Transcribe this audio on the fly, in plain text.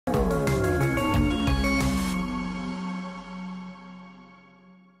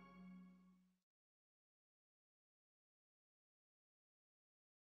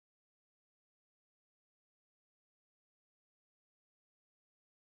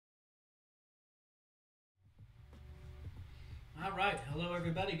All right, hello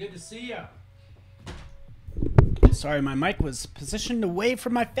everybody. Good to see you. Sorry, my mic was positioned away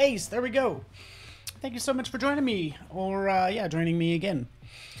from my face. There we go. Thank you so much for joining me, or yeah, joining me again.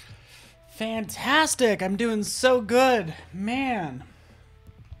 Fantastic. I'm doing so good, man.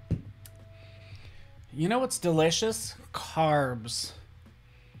 You know what's delicious? Carbs.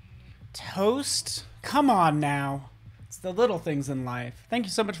 Toast. Come on now. It's the little things in life. Thank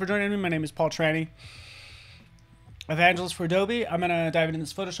you so much for joining me. My name is Paul Tranny, evangelist for Adobe. I'm gonna dive into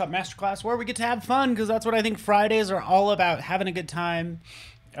this Photoshop masterclass where we get to have fun, because that's what I think Fridays are all about, having a good time.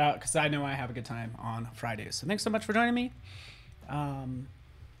 Because I know I have a good time on Fridays. So thanks so much for joining me.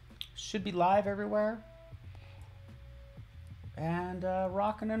 Should be live everywhere, and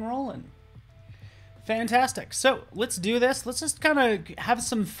rocking and rolling. Fantastic. So let's do this. Let's just kind of have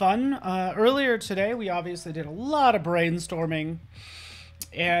some fun. Earlier today, we obviously did a lot of brainstorming,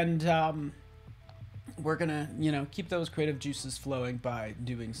 and we're gonna, keep those creative juices flowing by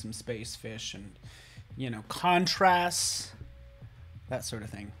doing some space fish and, contrasts, that sort of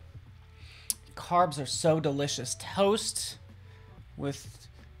thing. Carbs are so delicious. Toast with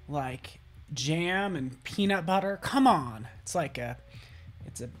like jam and peanut butter. Come on. It's like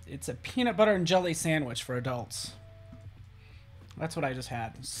it's a peanut butter and jelly sandwich for adults. That's what I just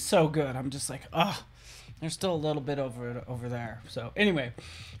had. So good. I'm just like, oh, there's still a little bit over there. So anyway,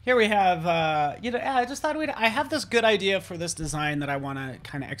 here we have, I just thought I have this good idea for this design that I want to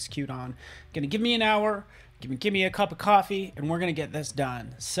kind of execute on. Gonna give me an hour, give me a cup of coffee, and we're gonna get this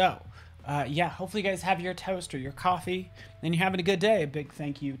done. So, yeah, hopefully you guys have your toast or your coffee, and you're having a good day. A big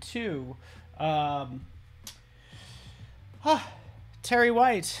thank you to Terry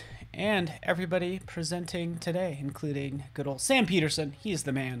White and everybody presenting today, including good old Sam Peterson. He's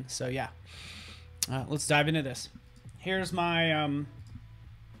the man. So yeah. Let's dive into this. Here's my,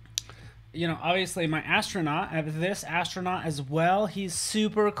 obviously my astronaut. I have this astronaut as well. He's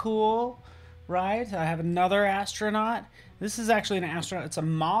super cool, right? I have another astronaut. This is actually an astronaut. It's a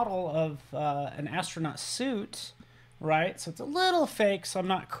model of an astronaut suit, right? So it's a little fake, so I'm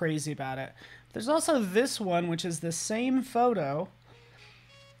not crazy about it. There's also this one, which is the same photo.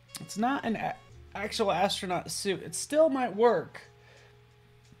 It's not an actual astronaut suit. It still might work.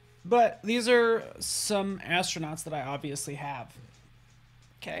 But these are some astronauts that I obviously have.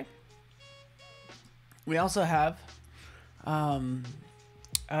 Okay. We also have a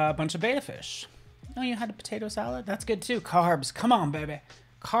bunch of betta fish. Oh, you had a potato salad? That's good too. Carbs. Come on, baby.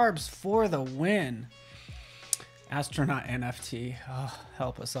 Carbs for the win. Astronaut NFT. Oh,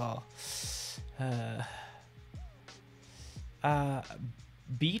 help us all.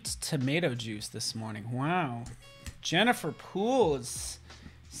 Beet tomato juice this morning. Wow. Jennifer Poole is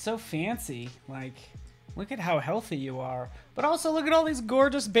so fancy. Like, look at how healthy you are. But also look at all these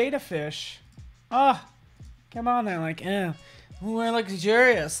gorgeous betta fish. Ah, come on there. Like, we're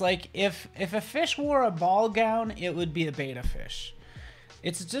luxurious. Like, if a fish wore a ball gown, it would be a betta fish.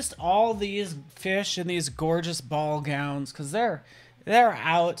 It's just all these fish in these gorgeous ball gowns, because they're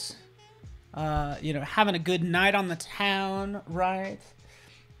out, having a good night on the town, right?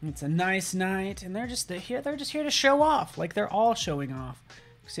 It's a nice night, and they're just here to show off. Like, they're all showing off.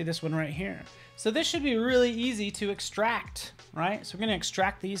 See this one right here. So this should be really easy to extract, right? So we're gonna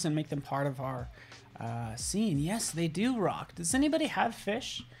extract these and make them part of our scene. Yes, they do rock. Does anybody have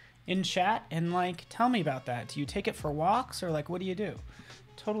fish in chat? And like, tell me about that. Do you take it for walks, or like, what do you do?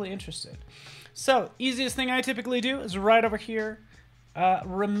 Totally interested. So easiest thing I typically do is right over here,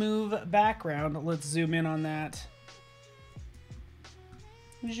 remove background. Let's zoom in on that.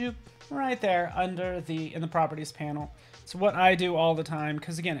 Zoop, right there under in the properties panel. It's what I do all the time,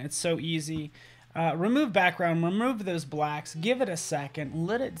 because again, it's so easy. Remove background, remove those blacks, give it a second,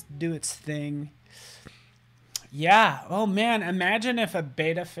 let it do its thing. Yeah, oh man, imagine if a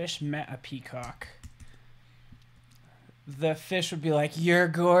betta fish met a peacock. The fish would be like, "You're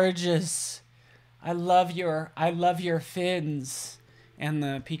gorgeous. I love your fins." And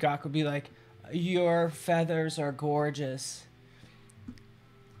the peacock would be like, "Your feathers are gorgeous."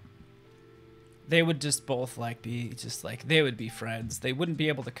 They would just both they would be friends. They wouldn't be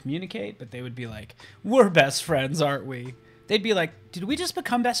able to communicate, but they would be like, "We're best friends, aren't we?" They'd be like, "Did we just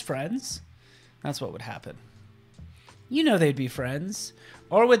become best friends?" That's what would happen. They'd be friends.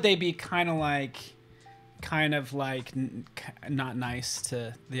 Or would they be kind of like not nice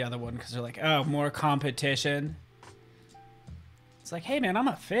to the other one, because they're like, "Oh, more competition." It's like, "Hey man, I'm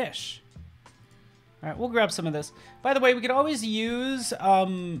a fish." All right, we'll grab some of this. By the way, we could always use,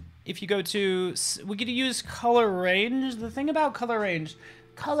 if you go to, we could use color range. The thing about color range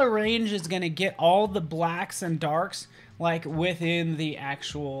is going to get all the blacks and darks like within the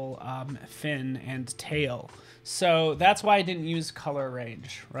actual fin and tail. So that's why I didn't use color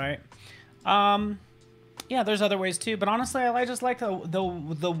range, right? Yeah, there's other ways too, but honestly, I just like the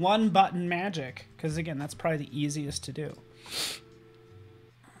one button magic, because again, that's probably the easiest to do.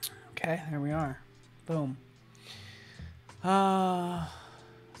 Okay, there we are. Boom.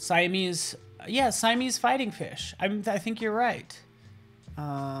 Siamese, yeah, Siamese fighting fish. I think you're right.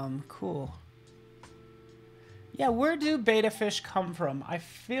 Cool. Yeah, where do beta fish come from? I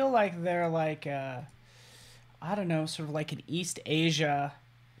feel like they're like, I don't know, sort of like an East Asia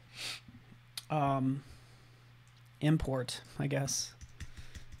import, I guess.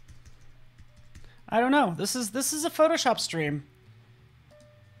 I don't know. This is a Photoshop stream.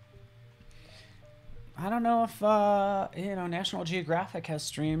 I don't know if you know, National Geographic has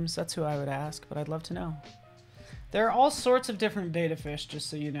streams. That's who I would ask, but I'd love to know. There are all sorts of different beta fish, just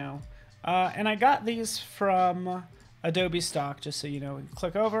so you know. And I got these from Adobe stock, just so you know.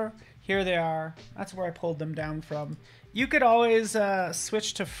 Click over. Here they are. That's where I pulled them down from. You could always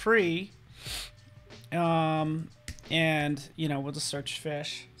switch to free. And, you know, we'll just search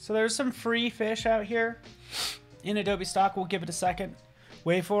fish. So there's some free fish out here in Adobe stock. We'll give it a second.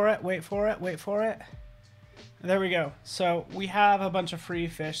 Wait for it. Wait for it. Wait for it. There we go. So we have a bunch of free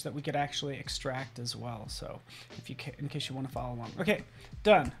fish that we could actually extract as well. So if you in case you want to follow along. Okay,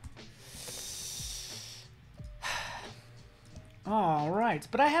 done. All right,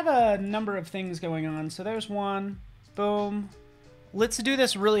 but I have a number of things going on. So there's one. Boom. Let's do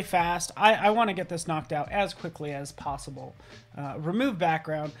this really fast. I want to get this knocked out as quickly as possible. Remove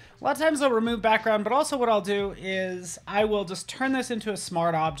background. A lot of times I'll remove background, but also what I'll do is I will just turn this into a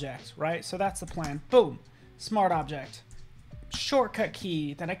smart object, right? So that's the plan. Boom. Smart object. Shortcut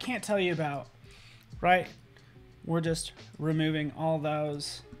key that I can't tell you about, right? We're just removing all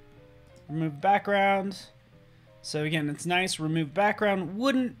those. Remove background. So again, it's nice. Remove background.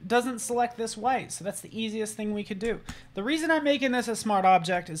 Doesn't select this white. So that's the easiest thing we could do. The reason I'm making this a smart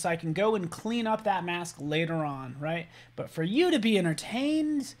object is I can go and clean up that mask later on, right? But for you to be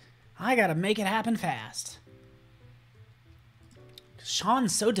entertained, I gotta make it happen fast.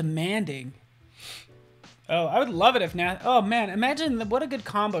 Sean's so demanding. Oh, I would love it if oh man, imagine what a good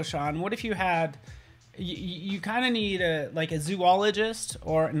combo, Sean. What if you had, you kind of need like a zoologist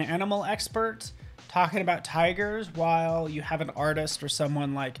or an animal expert talking about tigers while you have an artist or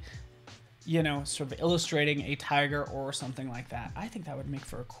someone like, you know, sort of illustrating a tiger or something like that. I think that would make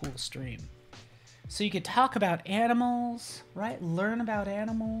for a cool stream. So you could talk about animals, right? Learn about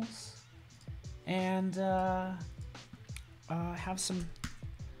animals and have some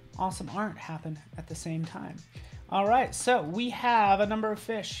awesome art happen at the same time. All right, so we have a number of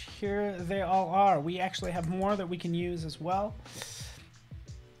fish. Here they all are. We actually have more that we can use as well.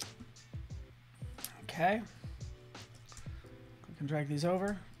 Okay, we can drag these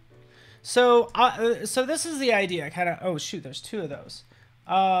over. So, so this is the idea, kind of. Oh shoot, there's two of those.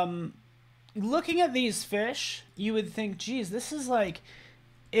 Looking at these fish, you would think, geez, this is like,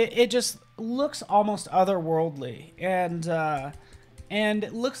 it just looks almost otherworldly, and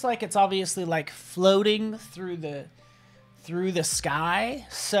it looks like it's obviously like floating through the sky.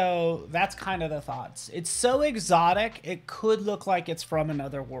 So that's kind of the thoughts. It's so exotic, it could look like it's from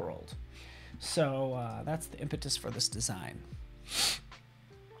another world. So that's the impetus for this design.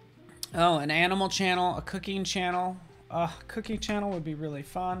 Oh, an animal channel, a cooking channel. Cooking channel would be really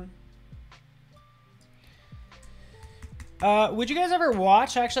fun. Would you guys ever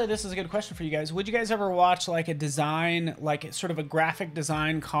watch, actually this is a good question for you guys, would you guys ever watch like a design, like sort of a graphic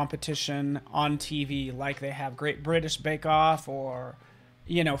design competition on TV, like they have Great British Bake Off or,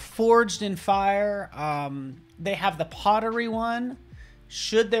 you know, Forged in Fire? They have the pottery one.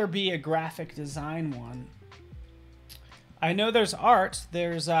 Should there be a graphic design one? I know there's art.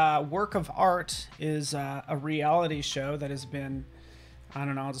 There's Work of Art is a reality show that has been, I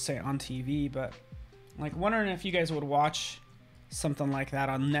don't know, I'll just say on TV, but like wondering if you guys would watch something like that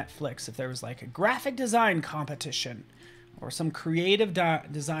on Netflix, if there was like a graphic design competition or some creative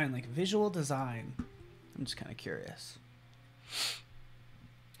design, like visual design. I'm just kind of curious.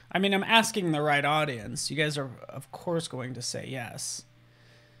 I mean, I'm asking the right audience. You guys are of course going to say yes.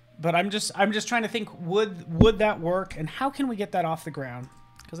 But I'm just trying to think, would that work, and how can we get that off the ground?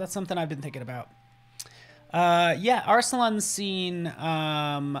 Because that's something I've been thinking about. Yeah, Arsalan's seen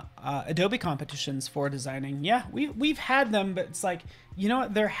Adobe competitions for designing. Yeah, we've had them, but it's like, you know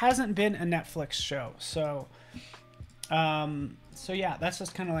what? There hasn't been a Netflix show, so yeah, that's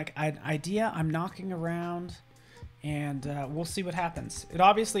just kind of like an idea I'm knocking around, and we'll see what happens. It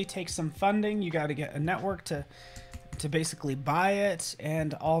obviously takes some funding. You got to get a network to basically buy it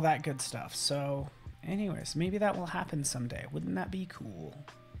and all that good stuff. So Anyways, maybe that will happen someday. Wouldn't that be cool?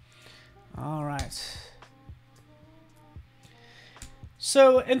 All right.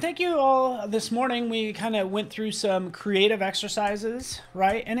 So, and thank you all. This morning we kind of went through some creative exercises,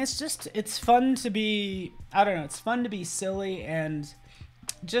 right? And it's fun to be, I don't know, it's fun to be silly and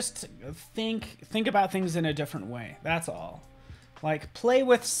just think about things in a different way. That's all. Like, play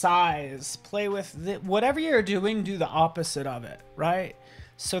with size, play with whatever you're doing, do the opposite of it, right?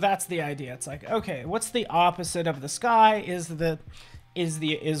 So that's the idea. It's like, okay, what's the opposite of the sky?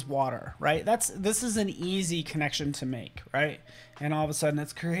 Is water, right? This is an easy connection to make, right? And all of a sudden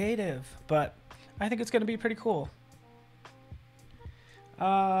it's creative, but I think it's going to be pretty cool.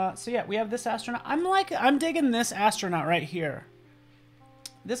 So yeah, we have this astronaut. I'm digging this astronaut right here.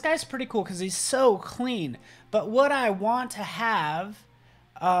 This guy's pretty cool because he's so clean. But what I want to have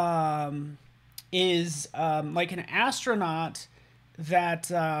is like an astronaut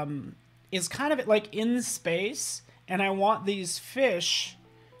that is kind of like in space, and I want these fish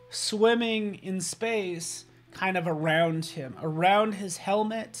swimming in space kind of around him, around his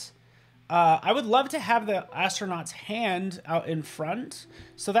helmet. I would love to have the astronaut's hand out in front,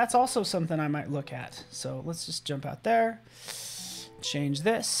 so that's also something I might look at. So let's just jump out there. Change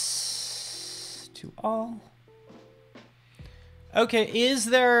this to all. Okay,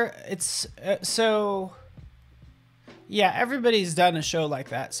 so yeah, everybody's done a show like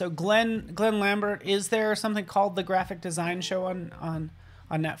that. So Glenn Lambert, is there something called the Graphic Design Show on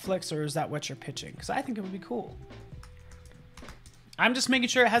Netflix, or is that what you're pitching? Because I think it would be cool. I'm just making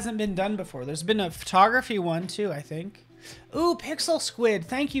sure it hasn't been done before. There's been a photography one too, I think. Ooh, Pixel Squid.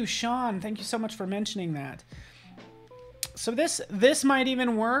 Thank you, Sean. Thank you so much for mentioning that. So this might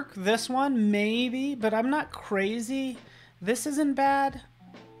even work. This one, maybe, but I'm not crazy. This isn't bad.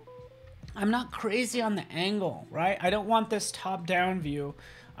 I'm not crazy on the angle, right? I don't want this top-down view.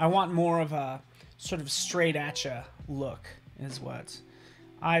 I want more of a sort of straight-at-ya look is what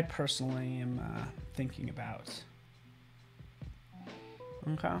I personally am thinking about.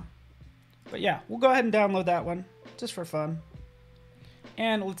 Okay. But yeah, we'll go ahead and download that one just for fun.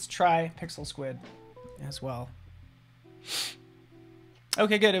 And let's try Pixel Squid as well.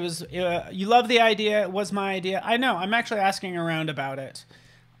 Okay, good. It was you love the idea. It was my idea. I know. I'm actually asking around about it,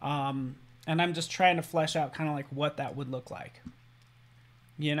 and I'm just trying to flesh out kind of like what that would look like.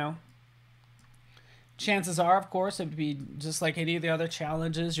 You know, chances are, of course, it would be just like any of the other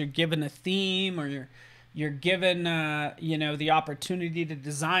challenges. You're given a theme, or you're given you know, the opportunity to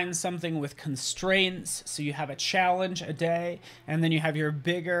design something with constraints. So you have a challenge a day, and then you have your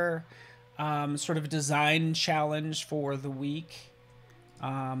bigger sort of design challenge for the week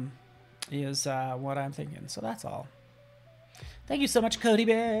is what I'm thinking. So that's all. Thank you so much, Cody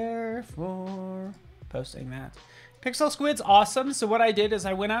Bear, for posting that. Pixel Squid's awesome. So what I did is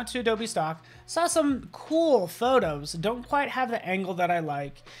I went out to Adobe Stock, saw some cool photos. Don't quite have the angle that I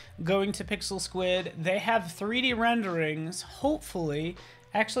like. Going to Pixel Squid, they have 3D renderings. Hopefully,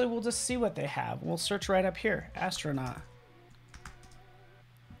 actually, we'll just see what they have. We'll search right up here, astronaut.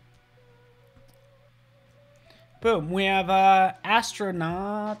 Boom, we have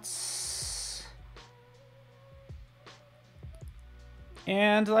astronauts.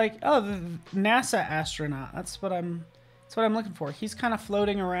 And like, oh, the NASA astronaut. That's what I'm looking for. He's kind of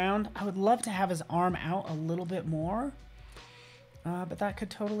floating around. I would love to have his arm out a little bit more. But that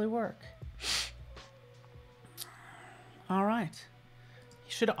could totally work. All right.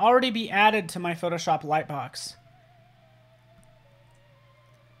 He should already be added to my Photoshop Lightbox.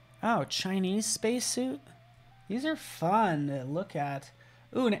 Oh, Chinese spacesuit? These are fun to look at.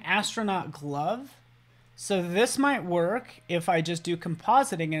 Ooh, an astronaut glove. So this might work if I just do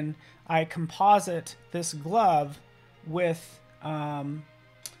compositing and I composite this glove with the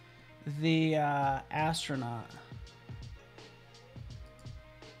astronaut.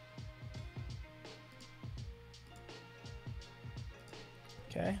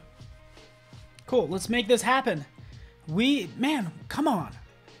 Okay. Cool, let's make this happen. Man, come on.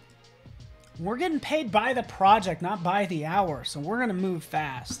 We're getting paid by the project, not by the hour, so we're gonna move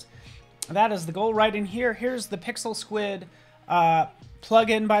fast. That is the goal right in here. Here's the Pixel Squid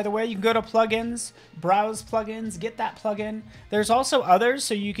plugin, by the way. You can go to plugins, browse plugins, get that plugin. There's also others,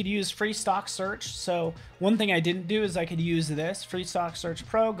 so you could use free stock search. So one thing I didn't do is I could use this, free stock search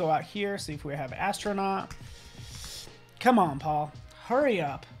pro. Go out here, see if we have astronaut. Come on, Paul, hurry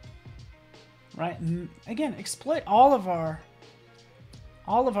up. Right, and again, exploit all of our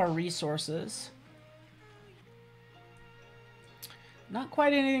resources. Not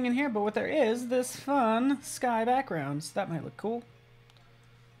quite anything in here, but what there is, this fun sky background. So that might look cool.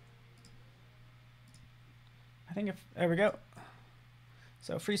 I think there we go.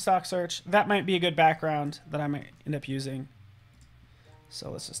 So free stock search. That might be a good background that I might end up using.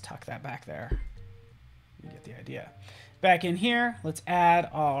 So let's just tuck that back there. You get the idea. Back in here, let's add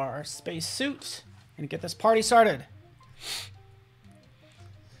our space suit and get this party started.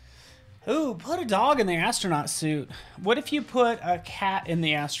 Ooh, put a dog in the astronaut suit. What if you put a cat in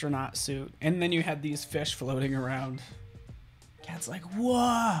the astronaut suit and then you had these fish floating around? Cat's like,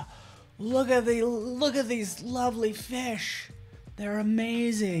 whoa, look at these lovely fish. They're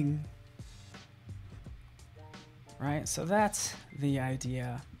amazing. Right, so that's the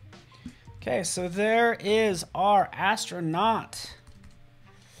idea. Okay, so there is our astronaut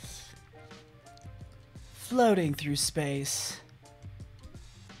floating through space.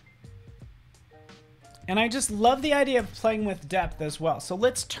 And I just love the idea of playing with depth as well. So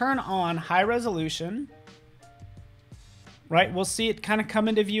let's turn on high resolution. Right, we'll see it kind of come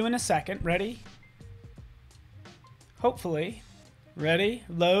into view in a second. Ready? Hopefully. Ready?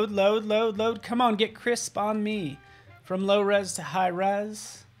 Load, load, load, load. Come on, get crisp on me. From low res to high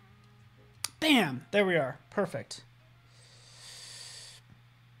res. Bam! There we are. Perfect.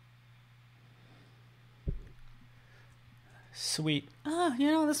 Sweet. Ah, you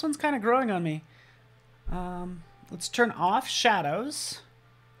know, this one's kind of growing on me. Let's turn off shadows.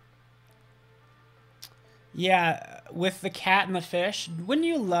 Yeah, with the cat and the fish. Wouldn't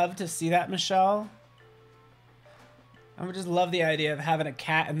you love to see that, Michelle? I would just love the idea of having a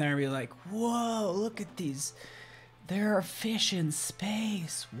cat in there and be like, whoa, look at these. There are fish in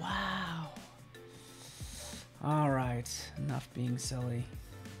space. Wow. All right, enough being silly.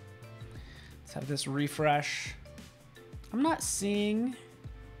 Let's have this refresh. I'm not seeing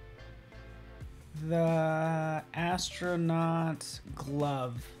the astronaut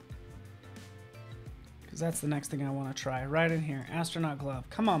glove, because that's the next thing I want to try. Right in here, astronaut glove.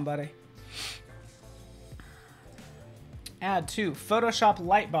 Come on, buddy. Add to Photoshop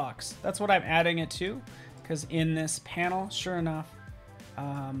Lightbox. That's what I'm adding it to, because in this panel, sure enough,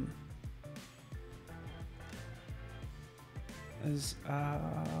 is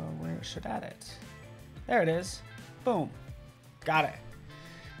where it should add it. There it is. Boom. Got it.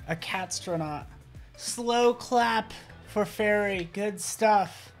 A catstronaut. Slow clap for fairy. Good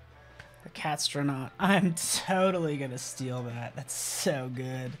stuff. A catstronaut. I'm totally gonna steal that. That's so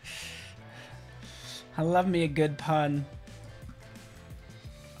good. I love me a good pun.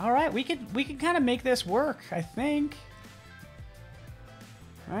 All right, we could kind of make this work, I think.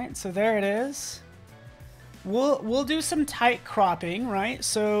 All right, so there it is. We'll do some tight cropping, right?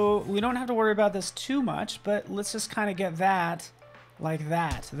 So we don't have to worry about this too much, but let's just kind of get that like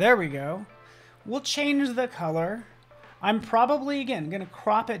that. There we go. We'll change the color. I'm probably, again, going to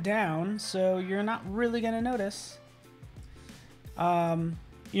crop it down, so you're not really going to notice. You're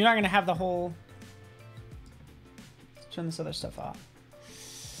not going to have the whole... Let's turn this other stuff off.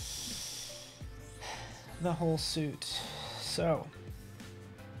 The whole suit. So,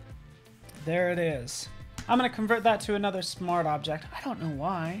 there it is. I'm going to convert that to another smart object. I don't know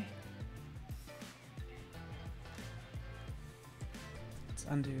why. Let's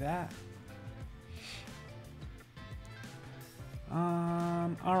undo that.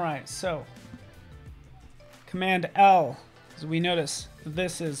 All right, so Command L, as we notice,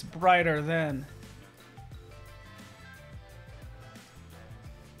 this is brighter than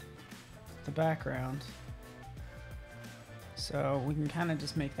the background. So we can kind of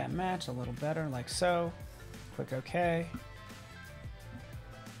just make that match a little better, like so. Click OK.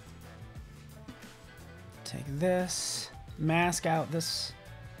 Take this, mask out this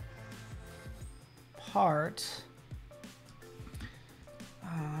part.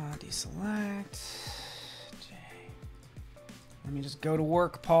 Deselect. J. Let me just go to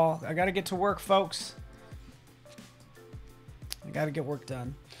work, Paul. I gotta get to work, folks. I gotta get work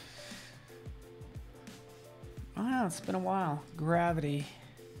done. Wow, it's been a while. Gravity.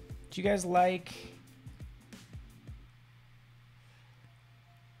 Do you guys like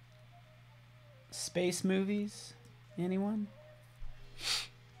space movies? Anyone?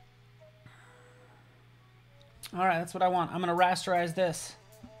 All right, that's what I want. I'm gonna rasterize this.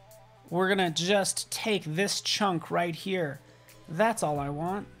 We're gonna just take this chunk right here. That's all I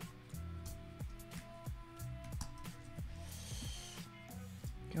want.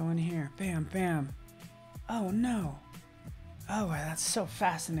 Go in here, bam, bam. Oh no. Oh, that's so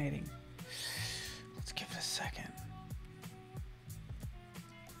fascinating. Let's give it a second.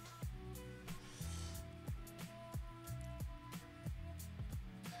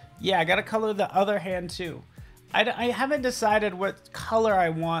 Yeah, I gotta color the other hand too. I haven't decided what color I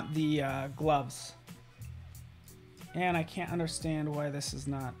want the gloves. And I can't understand why this is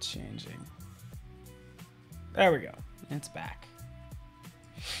not changing. There we go. It's back.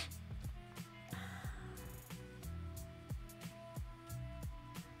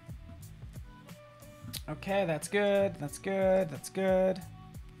 Okay, that's good. That's good. That's good.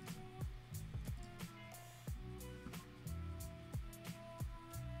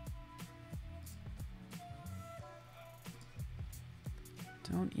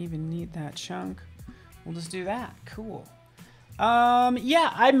 Don't even need that chunk. We'll just do that. Cool.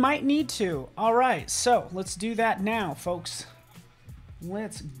 Yeah, I might need to. All right, so let's do that now, folks.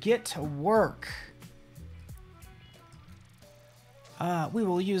 Let's get to work. We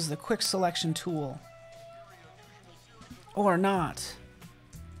will use the quick selection tool. Or not.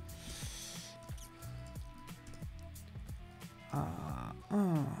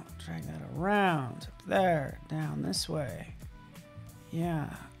 Drag that around. Up there. Down this way. Yeah.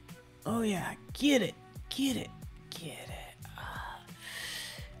 Oh, yeah. Get it. Get it. Get it.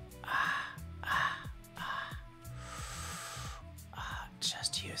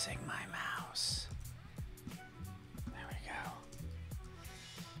 Just using my mouse. There we go.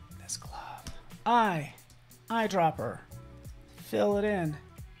 This glove. Eyedropper. Fill it in.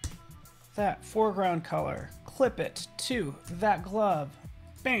 That foreground color. Clip it to that glove.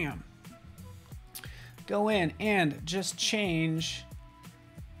 Bam. Go in and just change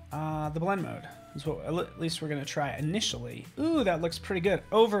the blend mode. Is what at least we're gonna try initially. Ooh, that looks pretty good.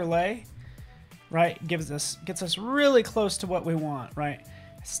 Overlay, right? Gets us really close to what we want, right?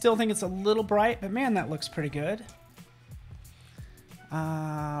 I still think it's a little bright, but man, that looks pretty good.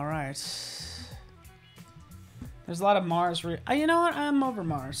 All right. There's a lot of Mars. You know what? I'm over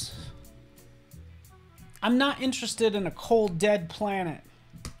Mars. I'm not interested in a cold, dead planet,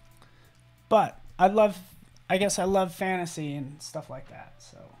 but I guess I love fantasy and stuff like that.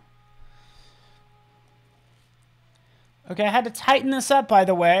 So. Okay, I had to tighten this up, by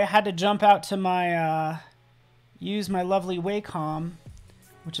the way. I had to jump out to my, use my lovely Wacom,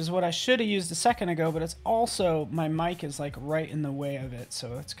 which is what I should have used a second ago, but it's also, my mic is like right in the way of it,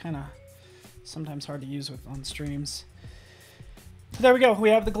 so it's kind of sometimes hard to use on streams. So there we go, we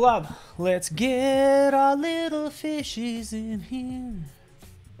have the glove. Let's get our little fishies in here.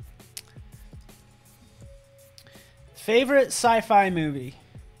 Favorite sci-fi movie?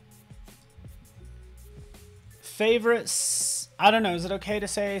 Favorite, I don't know, is it okay to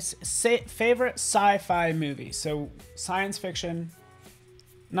say favorite sci-fi movie? So science fiction,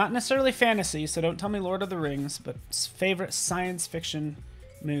 not necessarily fantasy, so don't tell me Lord of the Rings, but favorite science fiction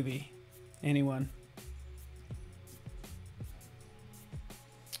movie. Anyone?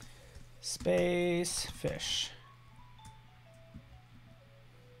 Space fish.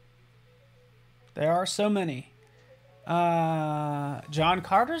 There are so many. John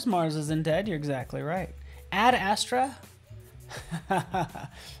Carter's Mars Isn't Dead. You're exactly right. Ad Astra.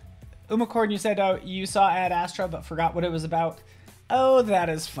 Umacorn, you said you saw Ad Astra but forgot what it was about. Oh, that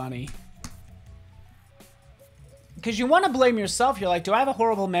is funny. Because you want to blame yourself. You're like, do I have a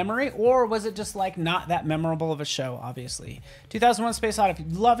horrible memory? Or was it just like not that memorable of a show, obviously. 2001 Space Odyssey.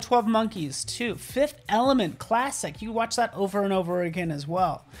 Love 12 Monkeys, too. Fifth Element, classic. You watch that over and over again as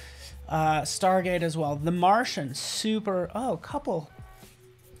well. Stargate as well. The Martian, super. Oh, couple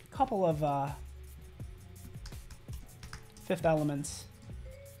of Fifth Elements.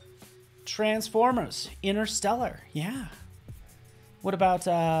 Transformers, Interstellar. Yeah. What about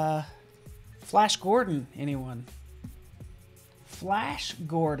Flash Gordon? Anyone? Flash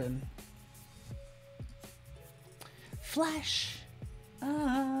Gordon. Flash.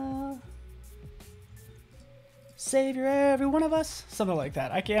 Savior every one of us. Something like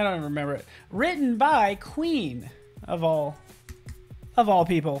that. I don't remember it. Written by Queen of all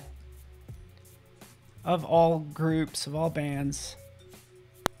people. Of all groups, of all bands.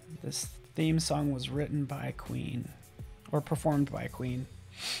 This theme song was written by Queen. Or performed by Queen.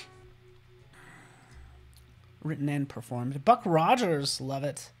 Written and performed. Buck Rogers, love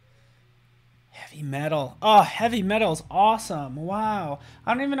it. Heavy metal. Oh, heavy metal is awesome. Wow.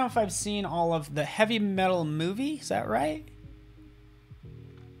 I don't even know if I've seen all of the heavy metal movie. Is that right?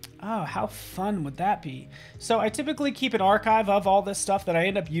 Oh, how fun would that be? So I typically keep an archive of all this stuff that I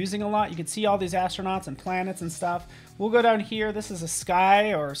end up using a lot. You can see all these astronauts and planets and stuff. We'll go down here. This is a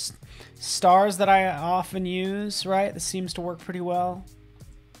sky or stars that I often use, right? This seems to work pretty well.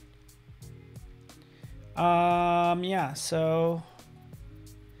 Yeah, so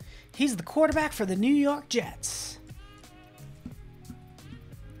he's the quarterback for the New York Jets.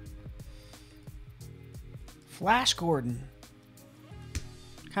 Flash Gordon.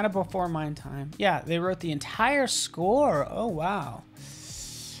 Kind of before my time. Yeah, they wrote the entire score. Oh, wow.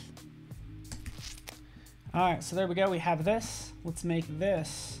 All right, so there we go. We have this. Let's make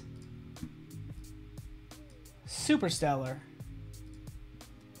this Superstellar.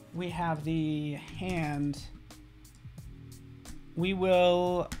 We have the hand. We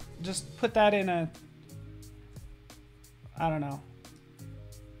will just put that in a I don't know.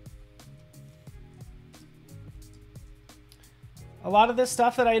 A lot of this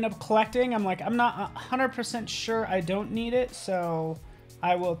stuff that I end up collecting, I'm like, I'm not 100% sure I don't need it, so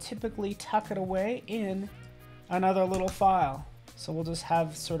I will typically tuck it away in another little file. So we'll just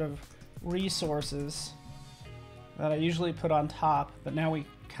have sort of resources that I usually put on top, but now we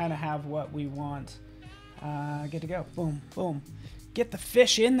kind of have what we want. Good to go. Boom, boom. Get the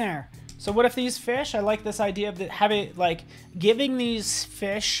fish in there. So what if these fish, I like this idea of having, like, giving these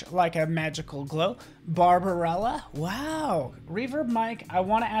fish like a magical glow. Barbarella? Wow. Reverb Mike, I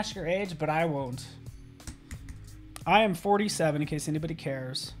want to ask your age, but I won't. I am 47 in case anybody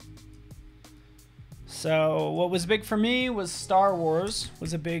cares. So what was big for me was Star Wars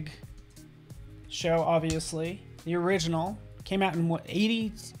was a big show, obviously. The original came out in what,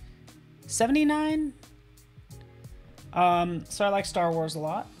 79? So I like Star Wars a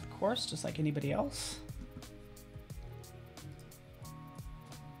lot, of course, just like anybody else.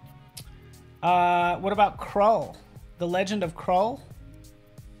 What about Krull? The Legend of Krull?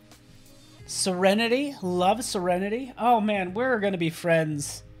 Serenity? Love Serenity? Oh man, we're gonna be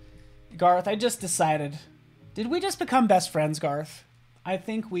friends. Garth, I just decided. Did we just become best friends, Garth? I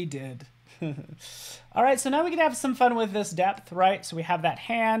think we did. All right, so now we can have some fun with this depth, right? So we have that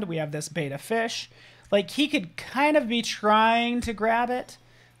hand, we have this beta fish. Like, he could kind of be trying to grab it,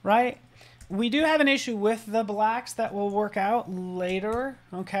 right? We do have an issue with the blacks that will work out later,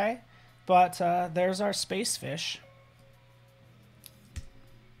 okay? But there's our space fish.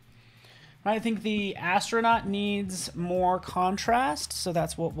 I think the astronaut needs more contrast, so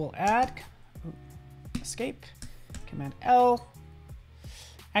that's what we'll add. Escape, Command L.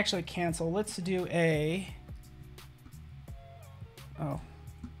 Actually, cancel. Let's do a... Oh.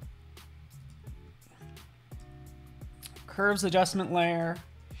 Curves adjustment layer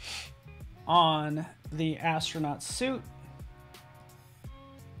on the astronaut suit.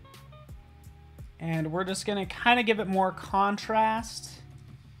 And we're just going to kind of give it more contrast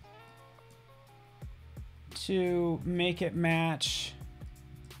to make it match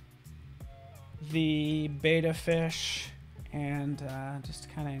the beta fish and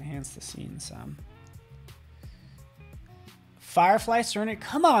just kind of enhance the scene some. Firefly Serenity,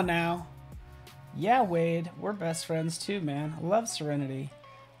 come on now. Yeah, Wade, we're best friends too, man. I love Serenity.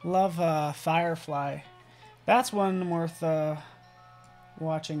 Love Firefly. That's one worth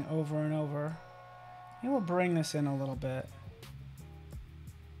watching over and over. Maybe we'll bring this in a little bit.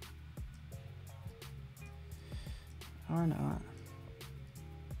 Or not.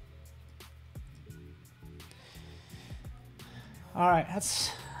 All right,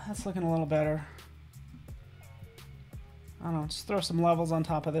 that's looking a little better. I don't know, just throw some levels on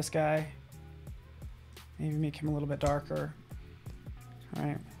top of this guy. Maybe make him a little bit darker. All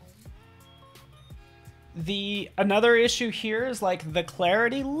right. Another issue here is like the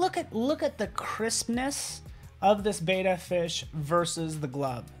clarity. Look at the crispness of this beta fish versus the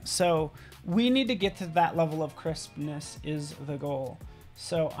glove. So we need to get to that level of crispness is the goal.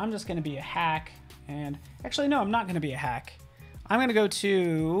 So I'm just going to be a hack, and actually no, I'm not going to be a hack. I'm going to go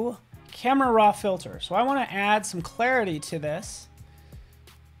to camera raw filter. So I want to add some clarity to this.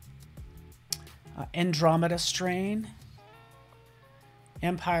 Andromeda strain.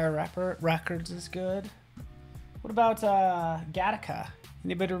 Empire Records is good. What about Gattaca?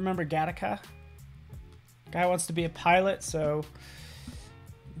 Anybody remember Gattaca? Guy wants to be a pilot, so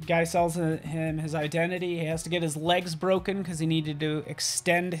guy sells him his identity. He has to get his legs broken because he needed to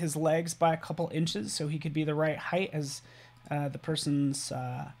extend his legs by a couple inches so he could be the right height as the person's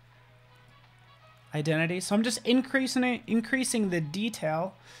identity. So I'm just increasing the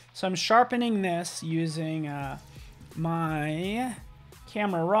detail. So I'm sharpening this using my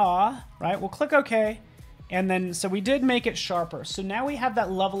camera raw, right? We'll click OK. And then, so we did make it sharper. So now we have that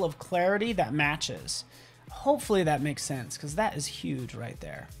level of clarity that matches. Hopefully that makes sense, because that is huge right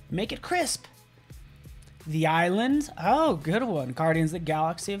there. Make it crisp. The Island. Oh, good one. Guardians of the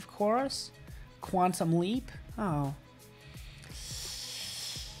Galaxy, of course. Quantum Leap. Oh.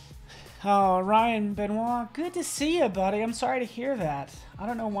 Oh, Ryan Benoit, good to see you, buddy. I'm sorry to hear that. I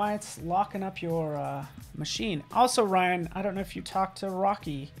don't know why it's locking up your machine. Also, Ryan, I don't know if you talked to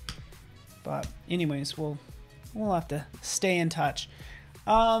Rocky, but anyways, we'll have to stay in touch.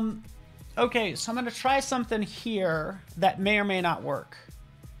 Okay, so I'm gonna try something here that may or may not work.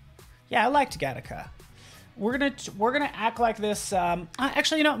 Yeah, I liked Gattaca. We're gonna act like this.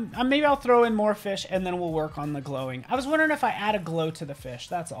 Actually, you know, maybe I'll throw in more fish and then we'll work on the glowing. I was wondering if I add a glow to the fish.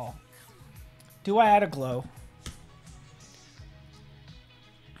 That's all. Do I add a glow?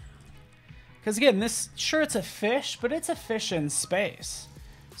 Because again, sure, it's a fish, but it's a fish in space.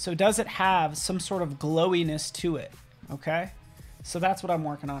 So does it have some sort of glowiness to it? Okay? So that's what I'm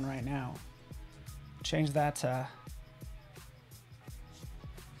working on right now. Change that to...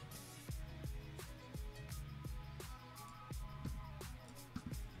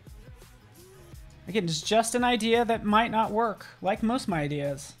 Again, it's just an idea that might not work, like most of my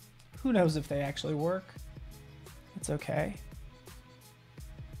ideas. Who knows if they actually work? It's okay.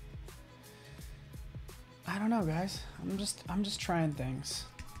 I don't know, guys. I'm just trying things.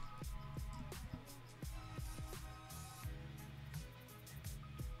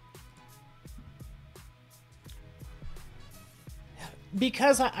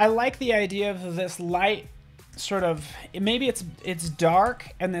 Because I like the idea of this light sort of, maybe it's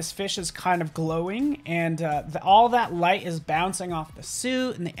dark and this fish is kind of glowing, and all that light is bouncing off the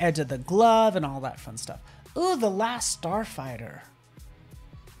suit and the edge of the glove and all that fun stuff. Ooh, The Last Starfighter.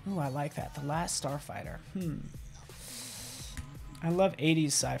 Ooh, I like that. The Last Starfighter. I love 80s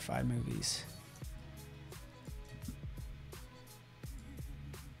sci-fi movies.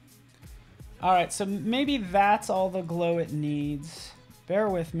 All right, so maybe that's all the glow it needs. Bear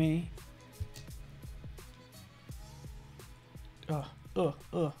with me.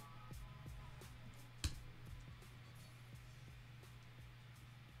 Ugh.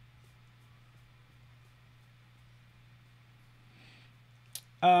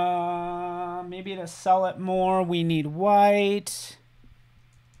 Maybe to sell it more, we need white.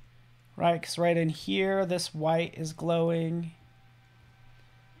 Right, because right in here, this white is glowing.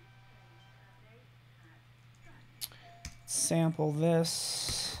 Sample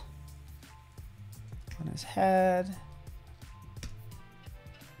this on his head.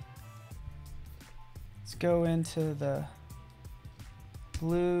 Let's go into the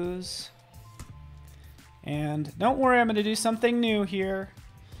blues. And don't worry, I'm going to do something new here.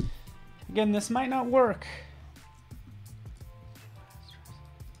 Again, this might not work.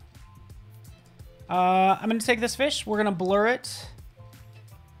 I'm going to take this fish. We're going to blur it.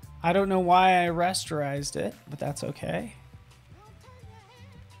 I don't know why I rasterized it, but that's okay.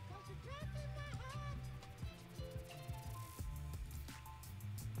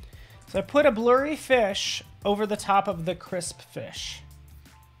 So I put a blurry fish over the top of the crisp fish.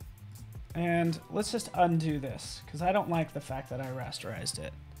 And let's just undo this, because I don't like the fact that I rasterized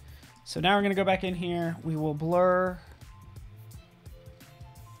it. So now we're going to go back in here. We will blur.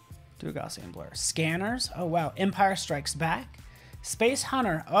 Do a Gaussian blur. Scanners. Oh, wow. Empire Strikes Back. Space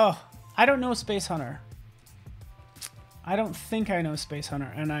Hunter. Oh, I don't know Space Hunter. I don't think I know Space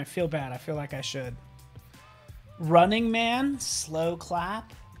Hunter, and I feel bad. I feel like I should. Running Man. Slow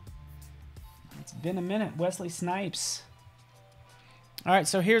clap. It's been a minute. Wesley Snipes. All right,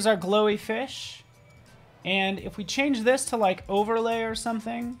 so here's our glowy fish. And if we change this to like overlay or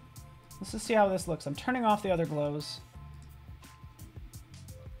something, let's just see how this looks. I'm turning off the other glows.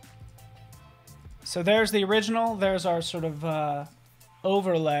 So there's the original. There's our sort of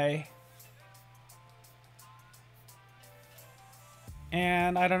overlay.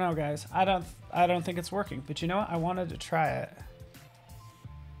 And I don't know, guys. I don't think it's working. But you know what? I wanted to try it.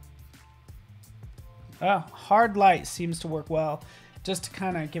 Oh, hard light seems to work well, just to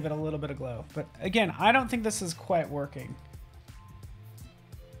kind of give it a little bit of glow. But again, I don't think this is quite working.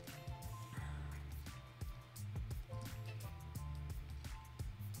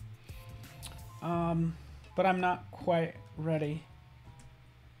 But I'm not quite ready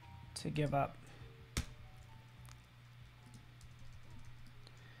to give up.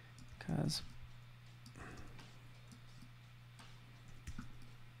 Because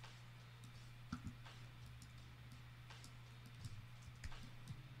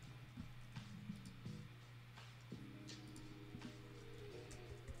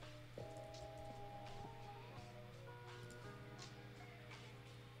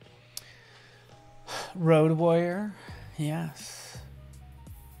Road Warrior, yes.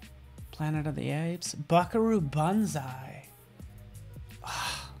 Planet of the Apes, Buckaroo Banzai.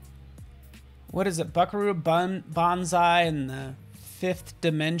 What is it? Buckaroo Banzai in the 5th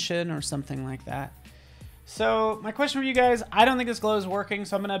dimension or something like that. So my question for you guys, I don't think this glow is working,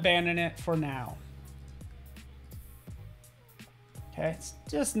 so I'm going to abandon it for now. Okay, it's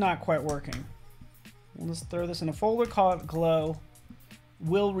just not quite working. We'll just throw this in a folder, call it glow.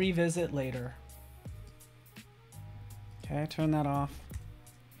 We'll revisit later. Okay, turn that off.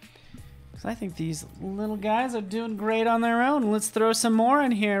 Because I think these little guys are doing great on their own. Let's throw some more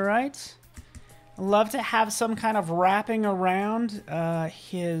in here, right? I'd love to have some kind of wrapping around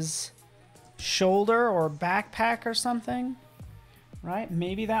his shoulder or backpack or something. Right?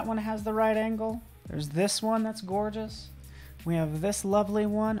 Maybe that one has the right angle. There's this one that's gorgeous. We have this lovely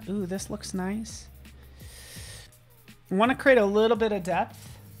one. Ooh, this looks nice. I want to create a little bit of depth.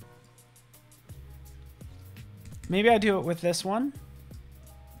 Maybe I do it with this one.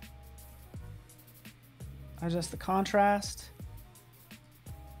 Adjust the contrast.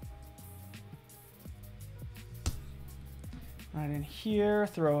 Right in here,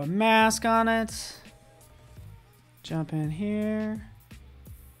 throw a mask on it. Jump in here.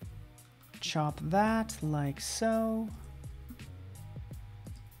 Chop that like so.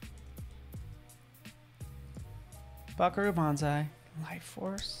 Buckaroo Banzai. Life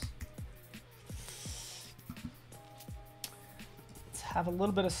Force. Let's have a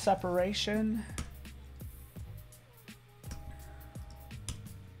little bit of separation.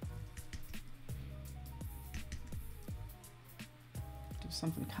 Do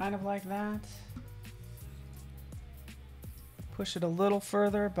something kind of like that. Push it a little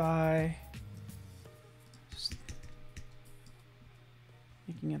further by just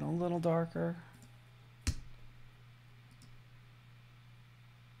making it a little darker.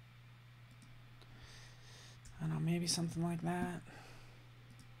 I don't know, maybe something like that.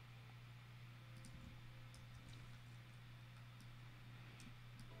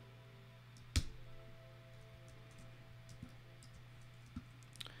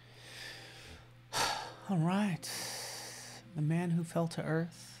 All right. The man who fell to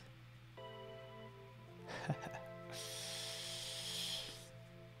earth.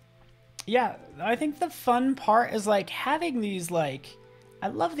 Yeah, I think the fun part is like having these like, I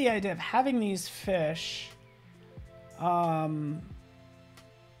love the idea of having these fish kind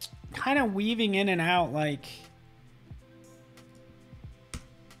of weaving in and out, like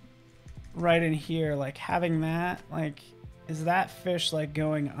right in here, like having that, like, is that fish like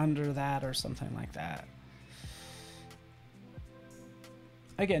going under that or something like that?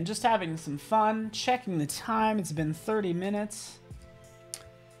 Again, just having some fun, checking the time. It's been 30 minutes.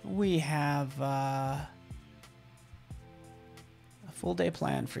 We have a full day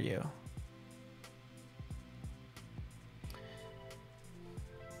planned for you.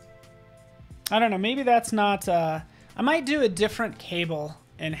 I don't know, maybe that's not, I might do a different cable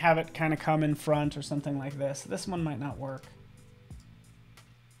and have it kind of come in front or something like this. This one might not work.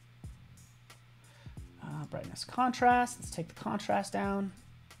 Brightness, contrast. Let's take the contrast down.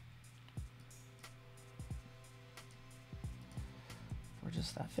 For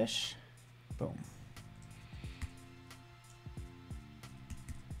just that fish. Boom.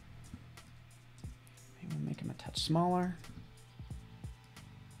 Maybe we'll make him a touch smaller.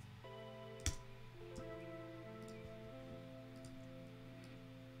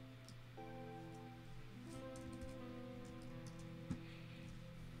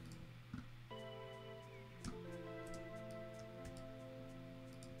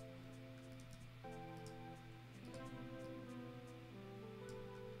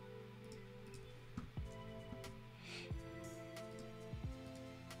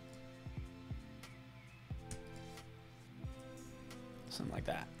 Something like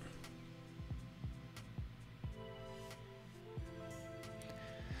that.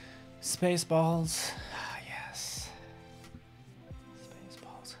 Spaceballs. Ah, yes.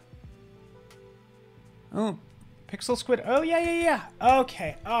 Spaceballs. Oh, pixel squid. Oh, yeah.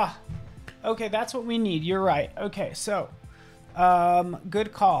 Okay. Okay, that's what we need. You're right. Okay, so,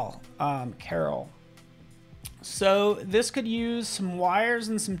 good call, Carol. So this could use some wires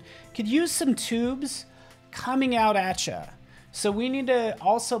and could use some tubes coming out at you. So we need to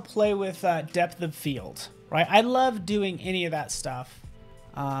also play with depth of field, right? I love doing any of that stuff,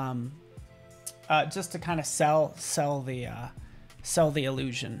 just to kind of sell the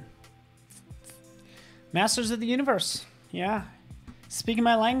illusion. Masters of the Universe, yeah. Speaking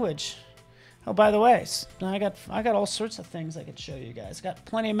my language. Oh, by the way, I got all sorts of things I could show you guys. Got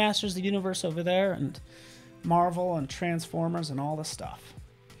plenty of Masters of the Universe over there, and Marvel and Transformers and all this stuff.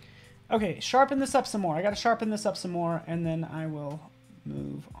 Okay, sharpen this up some more. I got to sharpen this up some more, and then I will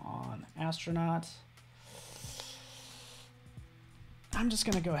move on. Astronaut. I'm just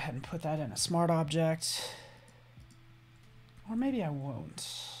going to go ahead and put that in a smart object. Or maybe I won't.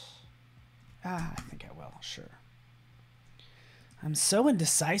 I think I will, sure. I'm so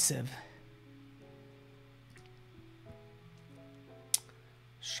indecisive.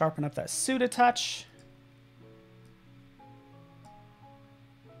 Sharpen up that suit a touch.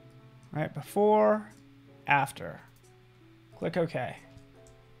 Right, before, after. Click OK.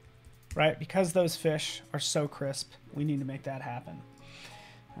 Right, because those fish are so crisp, we need to make that happen.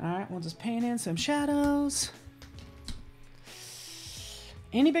 All right, we'll just paint in some shadows.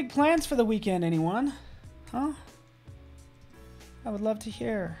 Any big plans for the weekend, anyone? Huh? I would love to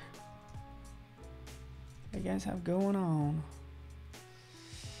hear what you guys have going on.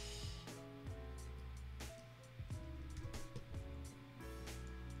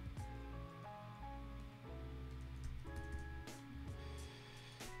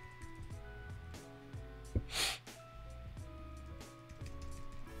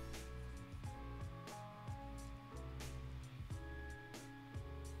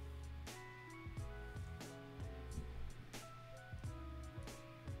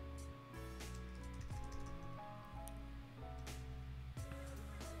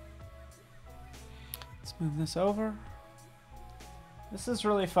 Move this over. This is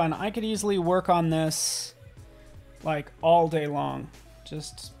really fun. I could easily work on this like all day long.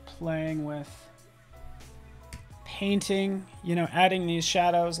 Just playing with painting, you know, adding these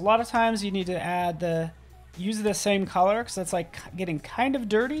shadows. A lot of times you need to use the same color because that's like getting kind of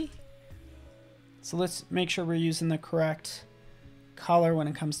dirty. So let's make sure we're using the correct color when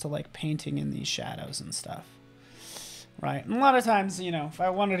it comes to like painting in these shadows and stuff. Right, and a lot of times, you know, if I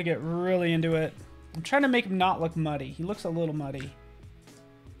wanted to get really into it, I'm trying to make him not look muddy. He looks a little muddy.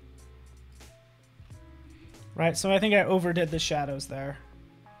 Right, so I think I overdid the shadows there.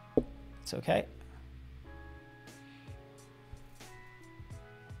 It's okay.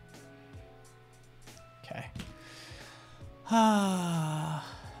 Okay.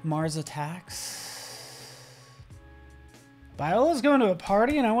 Mars attacks. Biola's going to a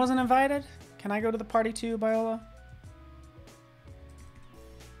party and I wasn't invited? Can I go to the party too, Biola?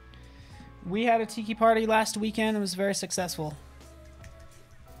 We had a tiki party last weekend. It was very successful.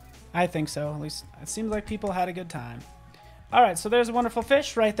 I think so. At least it seems like people had a good time. All right, so there's a wonderful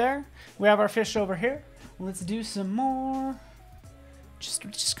fish right there. We have our fish over here. Let's do some more.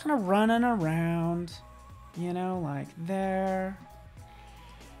 Just kind of running around, you know, like there.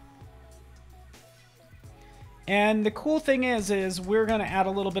 And the cool thing is we're going to add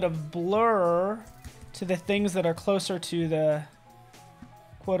a little bit of blur to the things that are closer to the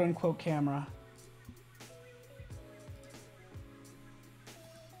quote-unquote camera.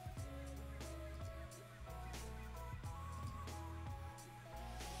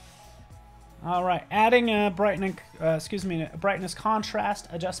 All right, adding a brightness contrast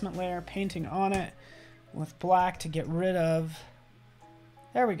adjustment layer, painting on it with black to get rid of.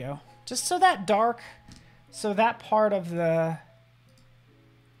 There we go. Just so that dark, so that part of the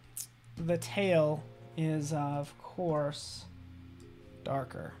tail is of course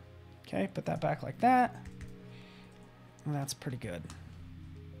darker. Okay, put that back like that. And that's pretty good.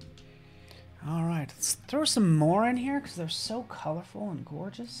 All right, let's throw some more in here because they're so colorful and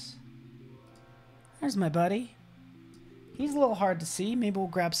gorgeous. There's my buddy. He's a little hard to see. Maybe we'll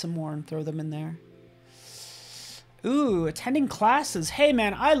grab some more and throw them in there. Ooh, attending classes. Hey,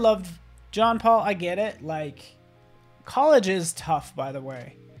 man, I love John Paul. I get it. Like, college is tough, by the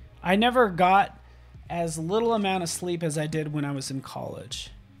way. I never got as little amount of sleep as I did when I was in college.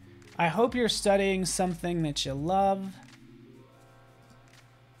 I hope you're studying something that you love.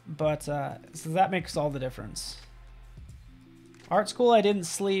 But, so that makes all the difference. Art school, I didn't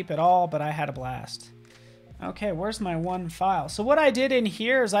sleep at all, but I had a blast. Okay, where's my one file? So what I did in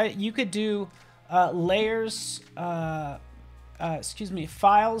here is you could do layers,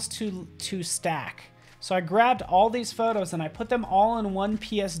 files to stack. So I grabbed all these photos and I put them all in one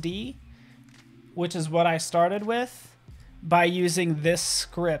PSD, which is what I started with, by using this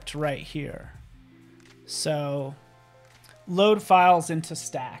script right here. So load files into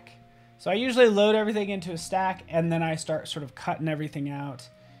stack. So I usually load everything into a stack and then I start sort of cutting everything out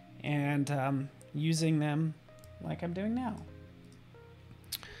and using them like I'm doing now.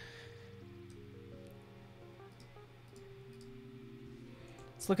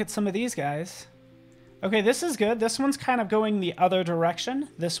 Let's look at some of these guys. Okay, this is good. This one's kind of going the other direction.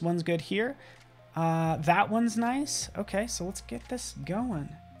 This one's good here. That one's nice. Okay, so let's get this going.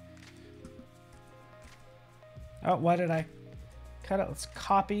 Oh, why did I cut it? Let's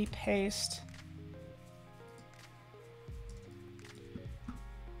copy, paste.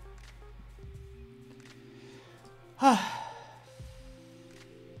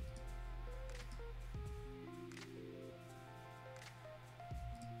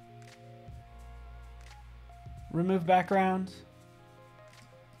 Remove background.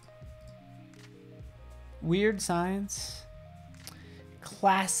 Weird science.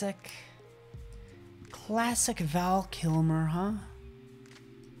 Classic Val Kilmer, huh?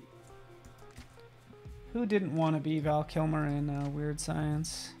 Who didn't want to be Val Kilmer in Weird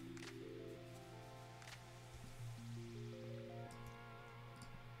Science?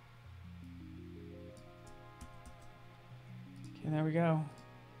 Okay, there we go.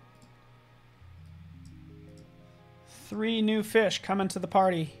 3 new fish coming to the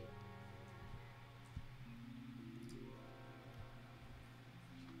party.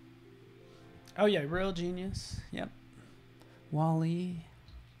 Oh yeah, Real Genius. Yep. Wally.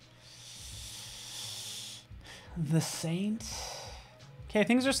 The Saint. Okay,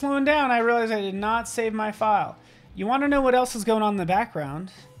 things are slowing down. I realized I did not save my file. You want to know what else is going on in the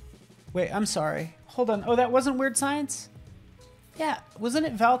background? Wait, I'm sorry. Hold on. Oh, that wasn't Weird Science? Yeah, wasn't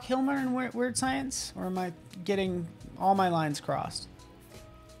it Val Kilmer in Weird Science? Or am I getting all my lines crossed?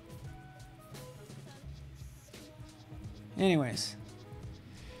 Anyways.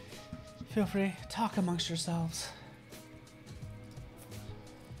 Feel free, talk amongst yourselves.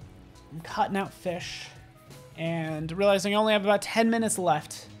 I'm cutting out fish and realizing I only have about 10 minutes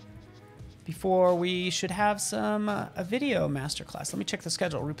left before we should have some a video masterclass. Let me check the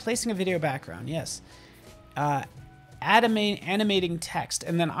schedule. Replacing a video background, yes. Animating text,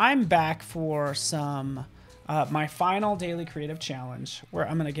 and then I'm back for some my final daily creative challenge where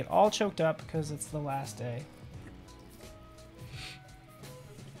I'm gonna get all choked up because it's the last day.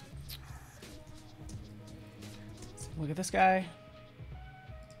 Look at this guy.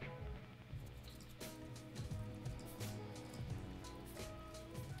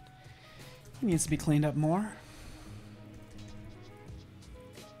 He needs to be cleaned up more.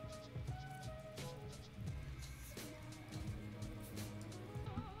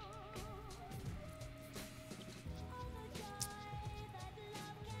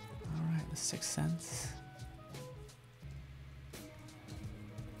 All right, the Sixth Sense.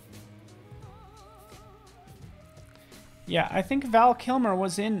 Yeah, I think Val Kilmer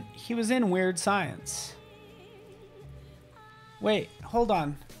was in Weird Science. Wait, hold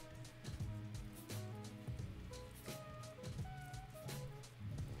on.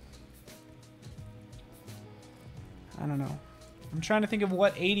 I don't know. I'm trying to think of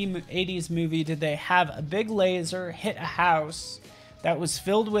what 80s movie did they have a big laser hit a house that was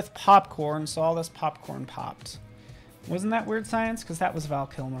filled with popcorn, so all this popcorn popped. Wasn't that Weird Science? Because that was Val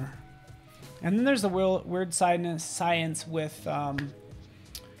Kilmer. And then there's the Weird Science with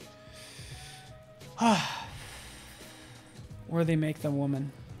where they make the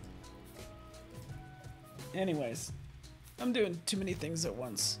woman. Anyways, I'm doing too many things at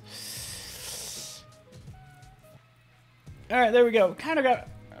once. All right, there we go. Kind of got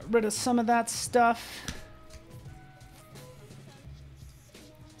rid of some of that stuff.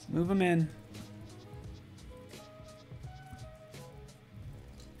 Let's move them in.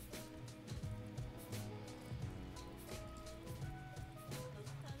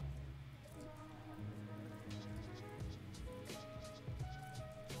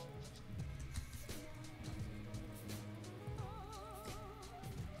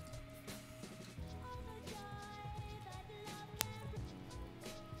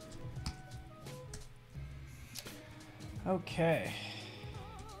 Okay.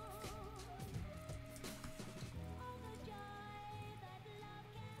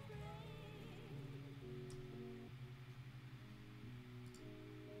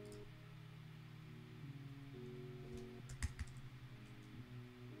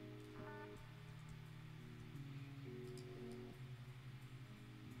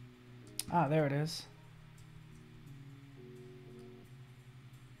 Ah, there it is.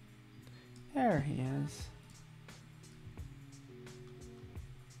 There he is.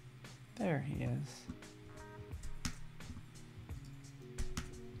 There he is.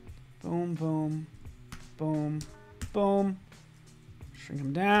 Boom, boom, boom, boom. Shrink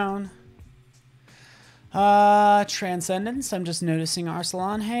him down. Transcendence. I'm just noticing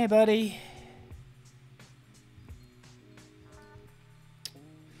Arsalan. Hey, buddy.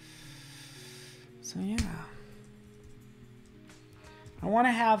 So, yeah. I want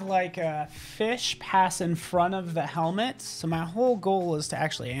to have like a fish pass in front of the helmet. So my whole goal is to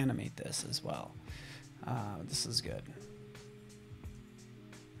actually animate this as well. This is good.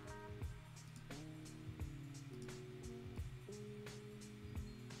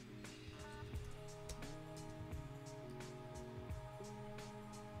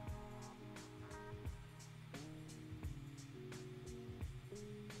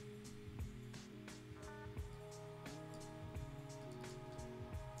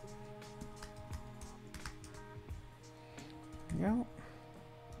 Go.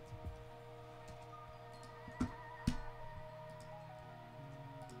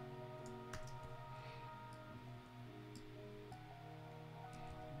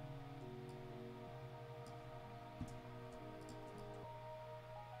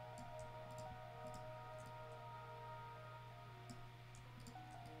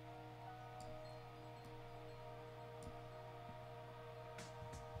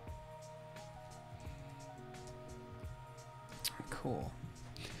 Cool.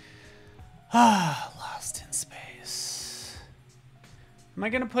 Ah, lost in space. Am I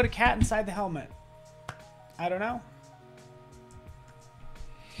gonna put a cat inside the helmet? I don't know.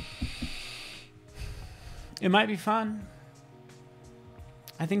 It might be fun.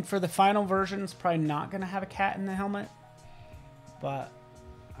 I think for the final version, it's probably not gonna have a cat in the helmet, but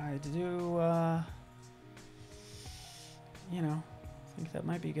I do, you know, think that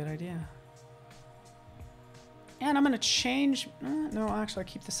might be a good idea. And I'm going to change... no, actually, I'll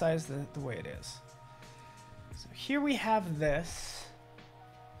keep the size the way it is. So here we have this.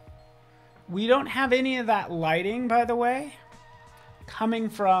 We don't have any of that lighting, by the way, coming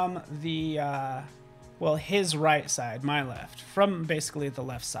from the, well, his right side, my left, from basically the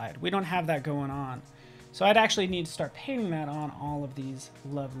left side. We don't have that going on. So I'd actually need to start painting that on all of these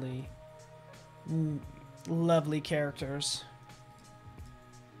lovely, lovely characters.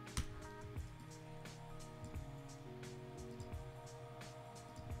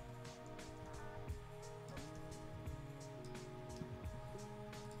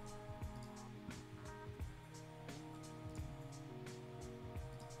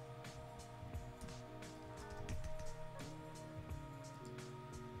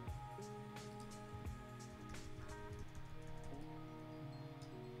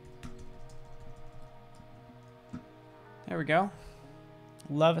 There we go.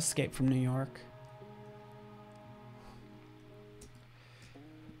 Love Escape from New York.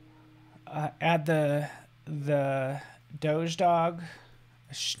 Add the Doge Dog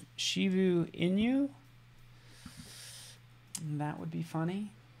Shibu Inu. That would be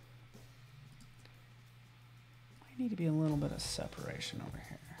funny. I need to be a little bit of separation over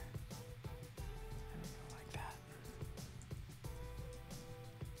here. Like that.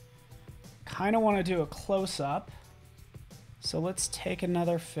 Kind of want to do a close-up. So let's take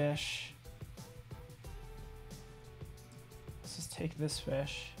another fish. Let's just take this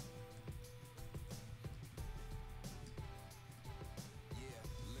fish.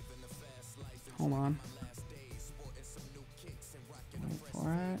 Hold on. Wait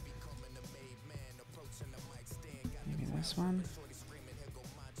for it. Maybe this one.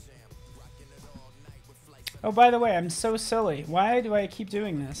 Oh, by the way, I'm so silly. Why do I keep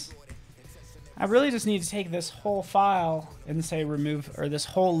doing this? I really just need to take this whole file and say remove, or this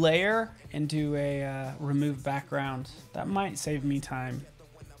whole layer, and do a remove background. That might save me time.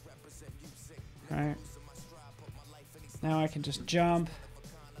 Alright. Now I can just jump,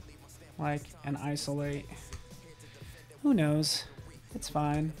 like, and isolate. Who knows? It's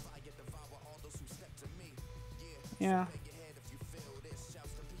fine. Yeah.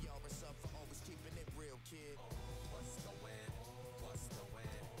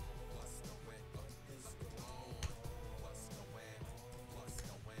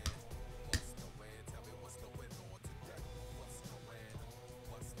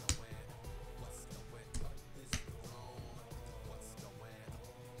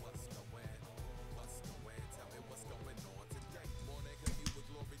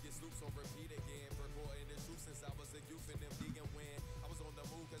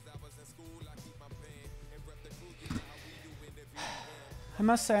 I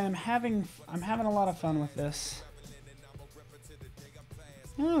must say I'm having a lot of fun with this.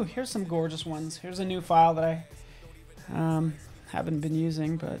 Ooh, here's some gorgeous ones. Here's a new file that I haven't been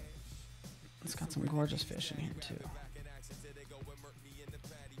using, but it's got some gorgeous fish in here too.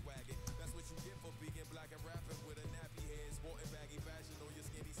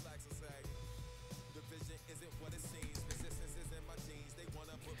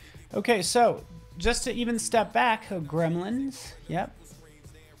 Okay, so just to even step back, oh, Gremlins, yep.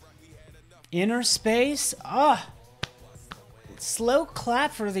 Inner Space, slow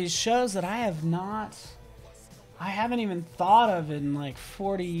clap for these shows that I haven't even thought of in like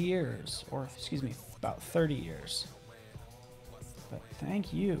 40 years, or excuse me, about 30 years. But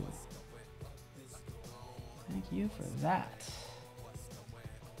thank you. Thank you for that.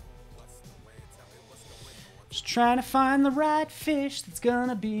 Just trying to find the right fish that's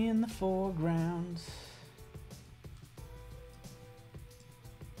gonna be in the foreground.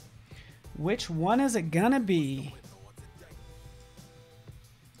 Which one is it gonna be?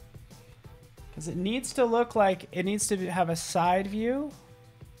 Because it needs to look like, it needs to have a side view.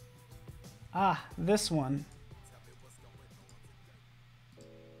 Ah, this one.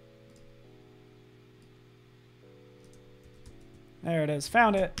 There it is,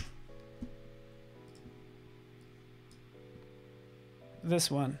 found it.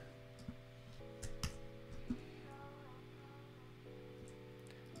 This one.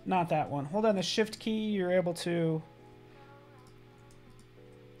 Not that one. Hold on the shift key, you're able to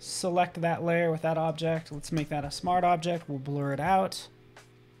select that layer with that object. Let's make that a smart object. We'll blur it out.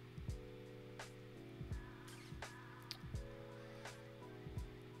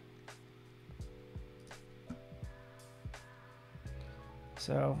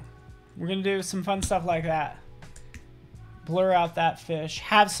 So we're gonna do some fun stuff like that. Blur out that fish.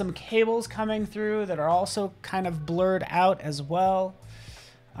 Have some cables coming through that are also kind of blurred out as well.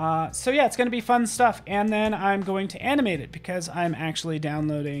 So yeah, it's going to be fun stuff. And then I'm going to animate it because I'm actually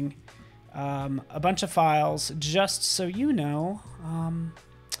downloading a bunch of files, just so you know,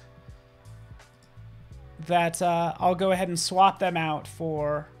 that I'll go ahead and swap them out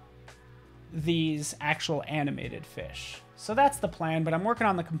for these actual animated fish. So that's the plan, but I'm working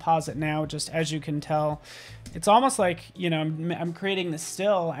on the composite now, just as you can tell. It's almost like, you know, I'm creating the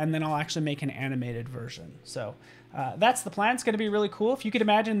still, and then I'll actually make an animated version. So that's the plan. It's going to be really cool. If you could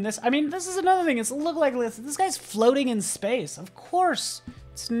imagine this. I mean, this is another thing. It's look like this guy's floating in space. Of course.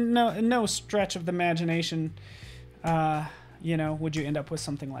 It's no stretch of the imagination, you know, would you end up with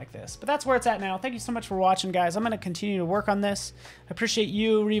something like this. But that's where it's at now. Thank you so much for watching, guys. I'm going to continue to work on this. I appreciate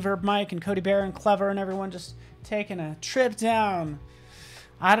you, Reverb Mike, and Cody Bear, and Clever, and everyone just taking a trip down,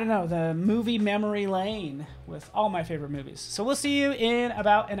 I don't know, the movie memory lane with all my favorite movies. So we'll see you in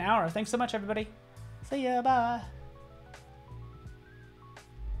about an hour. Thanks so much, everybody. See ya. Bye.